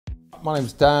my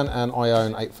name's Dan and I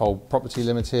own Eightfold Property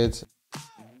Limited.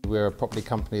 We're a property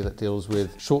company that deals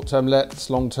with short-term lets,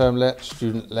 long-term lets,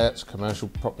 student lets, commercial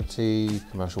property,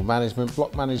 commercial management,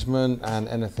 block management and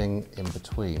anything in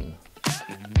between.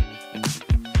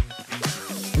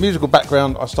 Musical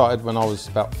background, I started when I was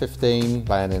about 15,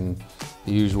 playing in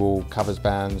the usual covers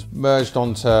bands. Merged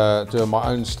onto doing my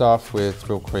own stuff with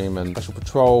Thrill Cream and Special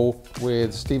Patrol,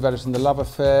 with Steve Ellis and the Love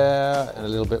Affair, and a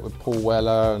little bit with Paul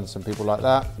Weller and some people like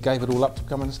that. Gave it all up to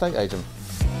become an estate agent.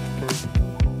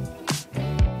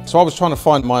 So I was trying to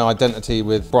find my identity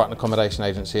with Brighton Accommodation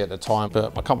Agency at the time,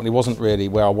 but my company wasn't really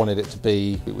where I wanted it to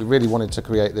be. We really wanted to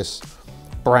create this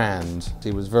brand.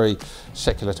 It was very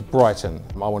secular to Brighton.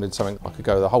 I wanted something I could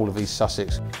go the whole of East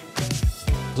Sussex.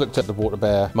 Looked at the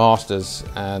WaterBear Masters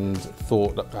and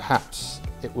thought that perhaps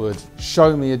it would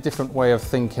show me a different way of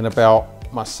thinking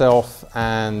about myself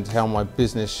and how my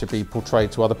business should be portrayed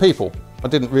to other people. I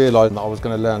didn't realise that I was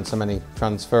going to learn so many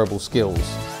transferable skills.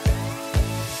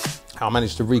 I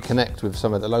managed to reconnect with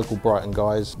some of the local Brighton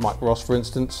guys, Mike Ross for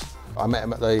instance. I met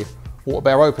him at the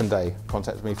WaterBear Open Day,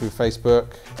 contacted me through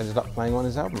Facebook, ended up playing on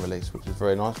his album release, which was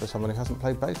very nice for someone who hasn't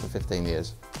played bass for 15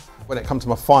 years. When it comes to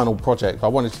my final project, I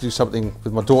wanted to do something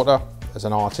with my daughter as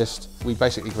an artist. We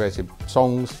basically created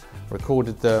songs,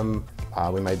 recorded them,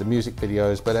 we made the music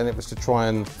videos, but then it was to try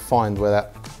and find where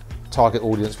that target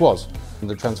audience was. And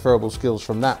the transferable skills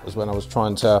from that was when I was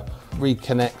trying to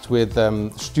reconnect with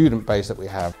the student base that we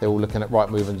have. They're all looking at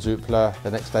Rightmove and Zoopla.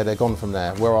 The next day they're gone from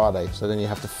there. Where are they? So then you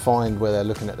have to find where they're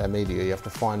looking at their media. You have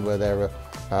to find where they're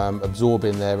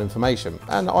absorbing their information.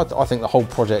 And I think the whole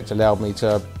project allowed me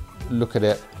to look at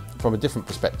it from a different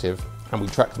perspective, and we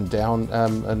tracked them down,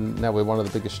 and now we're one of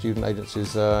the biggest student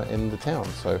agencies in the town.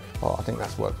 So I think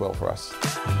that's worked well for us.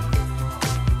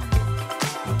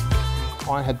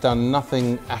 I had done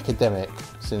nothing academic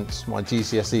since my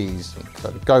GCSEs,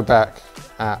 so to go back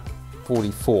at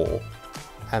 44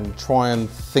 and try and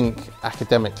think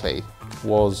academically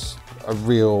was a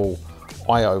real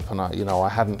eye-opener. You know, I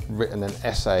hadn't written an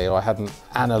essay, or I hadn't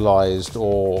analysed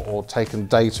or taken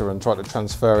data and tried to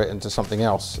transfer it into something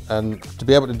else. And to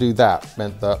be able to do that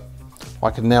meant that I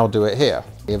could now do it here.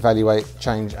 Evaluate,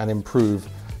 change and improve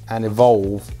and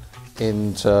evolve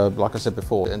into, like I said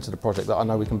before, into the project that I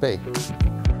know we can be.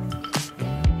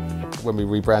 When we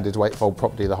rebranded to Eightfold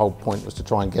Property, the whole point was to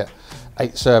try and get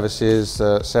 8 services.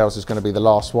 Sales is going to be the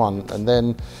last one, and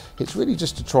then it's really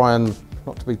just to try and,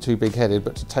 not to be too big-headed,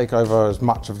 but to take over as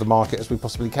much of the market as we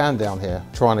possibly can down here,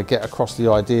 trying to get across the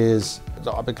ideas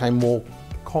that I became more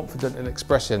confident in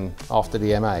expressing after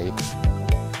the MA.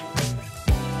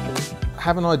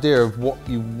 Have an idea of what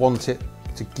you want it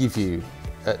to give you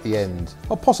at the end.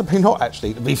 Well, possibly not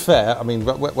actually, to be fair. I mean,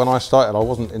 when I started, I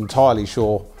wasn't entirely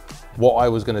sure what I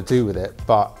was going to do with it,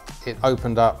 but it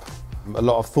opened up a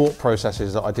lot of thought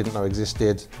processes that I didn't know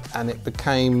existed, and it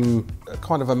became a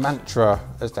kind of a mantra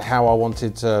as to how I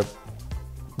wanted to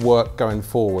work going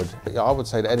forward. I would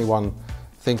say to anyone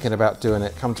thinking about doing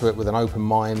it, come to it with an open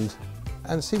mind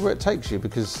and see where it takes you,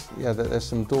 because yeah, there's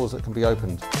some doors that can be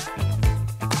opened.